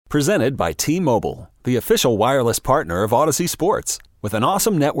Presented by T-Mobile, the official wireless partner of Odyssey Sports. With an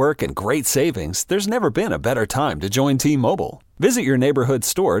awesome network and great savings, there's never been a better time to join T-Mobile. Visit your neighborhood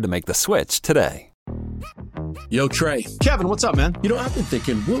store to make the switch today. Yo, Trey. Kevin, what's up, man? You know, I've been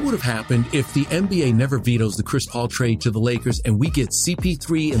thinking, what would have happened if the NBA never vetoes the Chris Paul trade to the Lakers and we get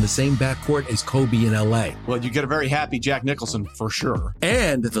CP3 in the same backcourt as Kobe in LA? Well, you get a very happy Jack Nicholson, for sure.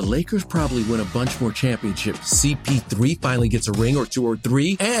 And the Lakers probably win a bunch more championships. CP3 finally gets a ring or two or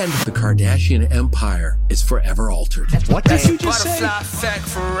three, and the Kardashian empire is forever altered. What did you just say?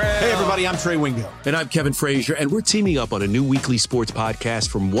 Hey, everybody, I'm Trey Wingo. And I'm Kevin Frazier, and we're teaming up on a new weekly sports podcast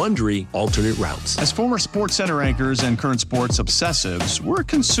from Wondery, Alternate Routes. As former Sports Center anchors and current sports obsessives, we're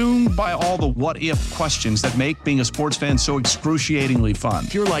consumed by all the what-if questions that make being a sports fan so excruciatingly fun.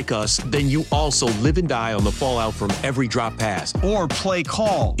 If you're like us, then you also live and die on the fallout from every drop pass. Or play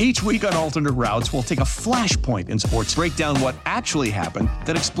call. Each week on Alternate Routes, we'll take a flashpoint in sports, break down what actually happened,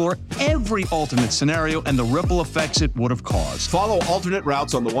 then explore every alternate scenario and the ripple effects it would have caused. Follow Alternate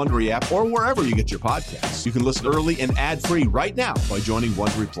Routes on the Wondery app or wherever you get your podcasts. You can listen early and ad-free right now by joining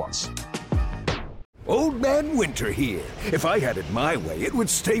Wondery Plus. Old Man Winter here. If I had it my way, it would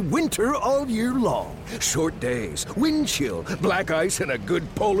stay winter all year long. Short days, wind chill, black ice, and a good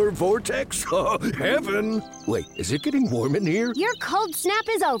polar vortex. Oh, heaven. Wait, is it getting warm in here? Your cold snap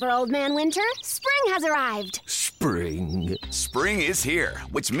is over, Old Man Winter. Spring has arrived. Spring. Spring is here,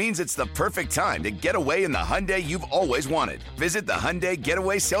 which means it's the perfect time to get away in the Hyundai you've always wanted. Visit the Hyundai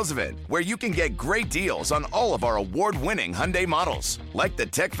Getaway Sales Event, where you can get great deals on all of our award-winning Hyundai models, like the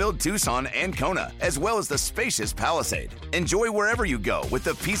tech-filled Tucson and Kona, as well as the spacious Palisade. Enjoy wherever you go with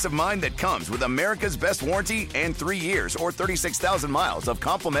the peace of mind that comes with America's best warranty and 3 years or 36,000 miles of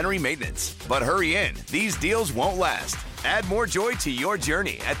complimentary maintenance. But hurry in, these deals won't last. Add more joy to your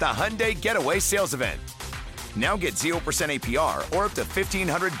journey at the Hyundai Getaway Sales Event. Now get 0% APR or up to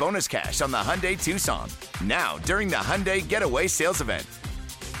 $1,500 bonus cash on the Hyundai Tucson. Now, during the Hyundai Getaway Sales Event.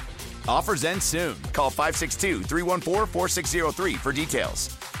 Offers end soon. Call 562-314-4603 for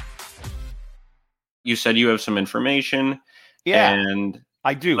details. You said you have some information. Yeah, and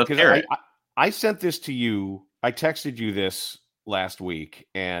I do. Because I sent this to you. I texted you this last week,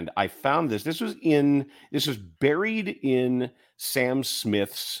 and I found this. This was buried in Sam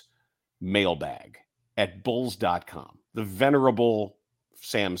Smith's mailbag at bulls.com. The venerable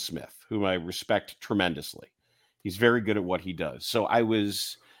Sam Smith, whom I respect tremendously. He's very good at what he does. So I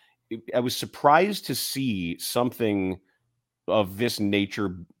was surprised to see something of this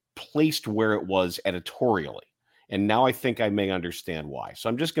nature placed where it was editorially. And now I think I may understand why. So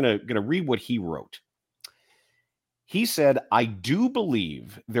I'm just going to read what he wrote. He said, I do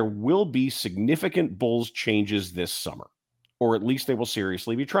believe there will be significant Bulls changes this summer, or at least they will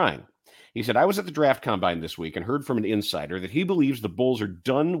seriously be trying. He said, I was at the draft combine this week and heard from an insider that he believes the Bulls are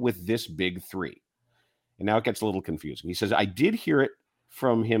done with this big three. And now it gets a little confusing. He says, I did hear it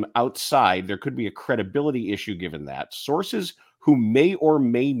from him outside. There could be a credibility issue given that. Sources who may or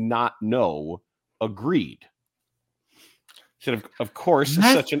may not know agreed. He said, of course,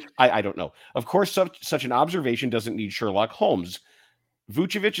 I don't know. Of course, such an observation doesn't need Sherlock Holmes.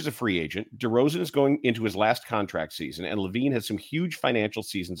 Vucevic is a free agent. DeRozan is going into his last contract season, and LaVine has some huge financial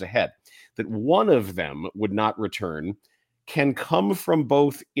seasons ahead. That one of them would not return can come from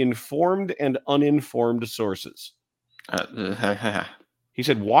both informed and uninformed sources. He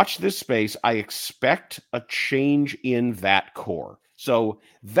said, watch this space. I expect a change in that core. So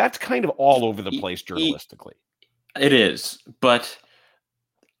that's kind of all over the place journalistically. It is, but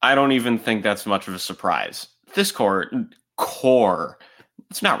I don't even think that's much of a surprise. This core,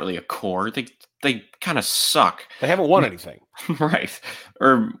 it's not really a core. They kind of suck. They haven't won anything. Right.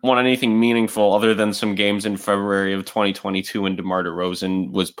 Or won anything meaningful other than some games in February of 2022 when DeMar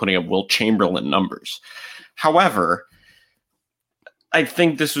DeRozan was putting up Wilt Chamberlain numbers. However, I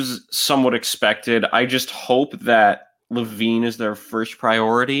think this was somewhat expected. I just hope that LaVine is their first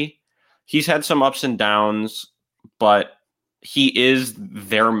priority. He's had some ups and downs, but he is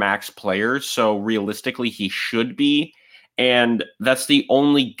their max player, so realistically he should be. And that's the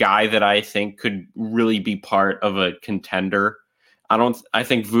only guy that I think could really be part of a contender. I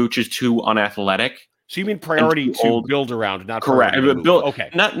think Vooch is too unathletic. So you mean priority to build around, not correct? Okay,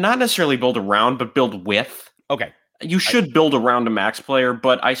 not necessarily build around, but build with. Okay, you should build around a max player,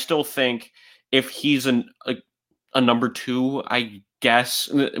 but I still think if he's a number two, I guess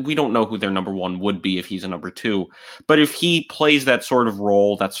we don't know who their number one would be if he's a number two, but if he plays that sort of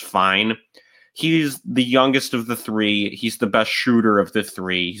role, that's fine. He's the youngest of the three. He's the best shooter of the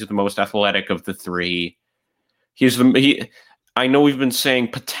three. He's the most athletic of the three. I know we've been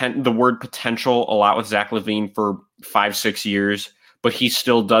saying the word potential a lot with Zach LaVine for 5-6 years, but he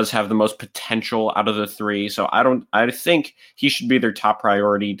still does have the most potential out of the three. So I think he should be their top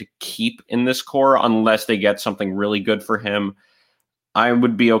priority to keep in this core unless they get something really good for him. I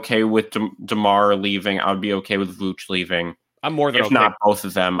would be okay with DeMar leaving. I would be okay with Vooch leaving. I'm more than if okay. not both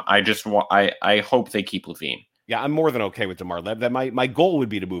of them. I hope they keep LaVine. Yeah, I'm more than okay with DeMar. That my goal would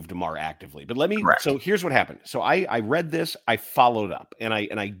be to move DeMar actively. But so here's what happened. So I read this, I followed up, and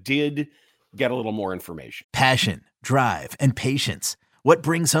I did get a little more information. Passion, drive, and patience. What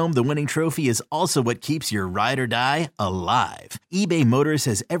brings home the winning trophy is also what keeps your ride or die alive. eBay Motors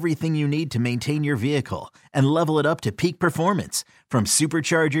has everything you need to maintain your vehicle and level it up to peak performance, from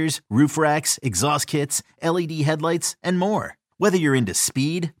superchargers, roof racks, exhaust kits, LED headlights, and more. Whether you're into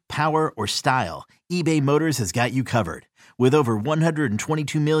speed, power, or style, eBay Motors has got you covered. With over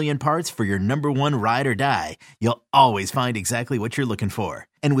 122 million parts for your number one ride or die, you'll always find exactly what you're looking for.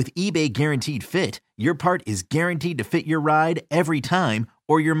 And with eBay Guaranteed Fit, your part is guaranteed to fit your ride every time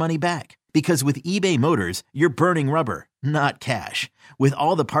or your money back. Because with eBay Motors, you're burning rubber, not cash. With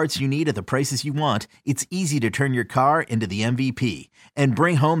all the parts you need at the prices you want, it's easy to turn your car into the MVP and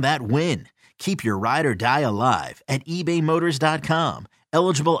bring home that win. Keep your ride or die alive at ebaymotors.com.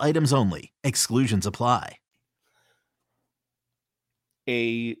 Eligible items only. Exclusions apply.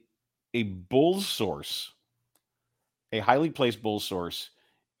 A Bulls source, a highly placed Bulls source,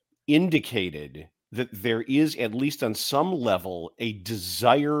 indicated that there is, at least on some level, a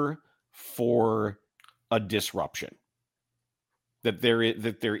desire for a disruption. That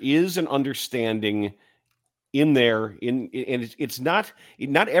there is an understanding in there, and it's not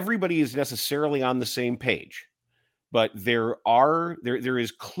everybody is necessarily on the same page, but there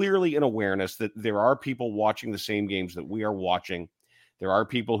is clearly an awareness that there are people watching the same games that we are watching. There are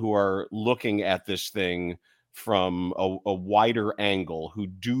people who are looking at this thing from a wider angle, who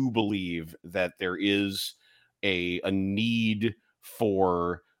do believe that there is a need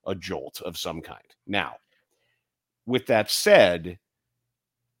for a jolt of some kind. Now, with that said,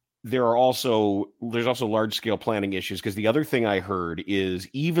 there's also large scale planning issues, because the other thing I heard is,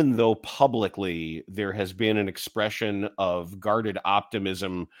 even though publicly there has been an expression of guarded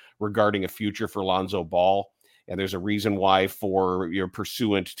optimism regarding a future for Lonzo Ball, and there's a reason why,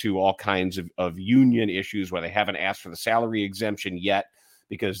 pursuant to all kinds of union issues, where they haven't asked for the salary exemption yet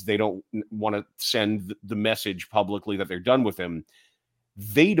because they don't want to send the message publicly that they're done with him.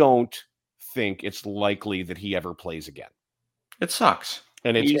 They don't think it's likely that he ever plays again. It sucks.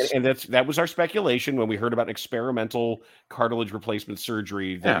 And that was our speculation when we heard about experimental cartilage replacement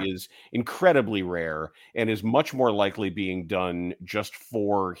surgery that is incredibly rare and is much more likely being done just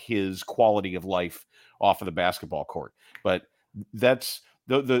for his quality of life off of the basketball court. But that's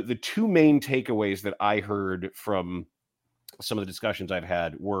the two main takeaways that I heard from some of the discussions I've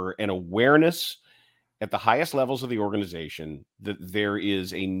had were an awareness at the highest levels of the organization that there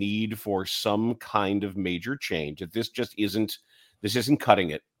is a need for some kind of major change, that this isn't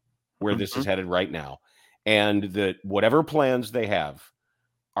cutting it where this is headed right now. And that whatever plans they have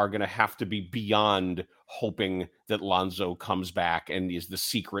are going to have to be beyond hoping that Lonzo comes back and is the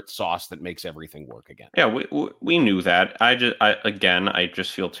secret sauce that makes everything work again. Yeah, we knew that. I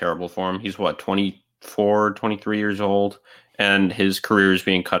just feel terrible for him. He's 24, 23 years old, and his career is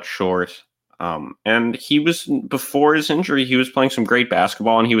being cut short. And before his injury, he was playing some great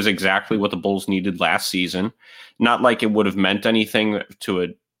basketball, and he was exactly what the Bulls needed last season. Not like it would have meant anything to a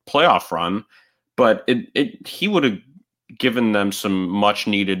playoff run, but he would have given them some much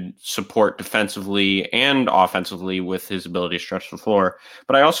needed support defensively and offensively with his ability to stretch the floor.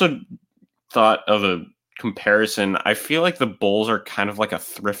 But I also thought of a comparison. I feel like the Bulls are kind of like a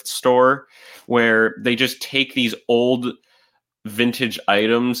thrift store where they just take these old vintage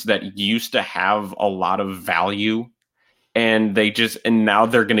items that used to have a lot of value, and now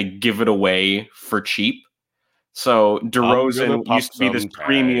they're going to give it away for cheap. So DeRozan used to be this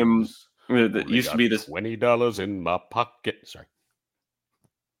premium. That used to be this $20 in my pocket. Sorry.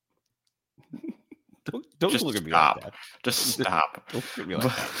 Don't look at me like that. Just stop. Don't look at me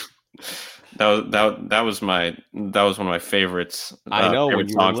like that. That was one of my favorites. I know, when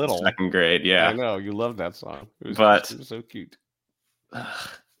you were little, second grade. Yeah, I know you loved that song. It was so cute.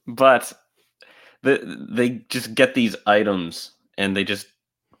 But they just get these items and they just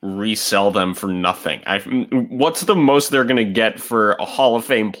resell them for nothing. What's the most they're going to get for a Hall of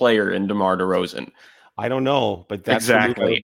Fame player in DeMar DeRozan? I don't know, but that's exactly.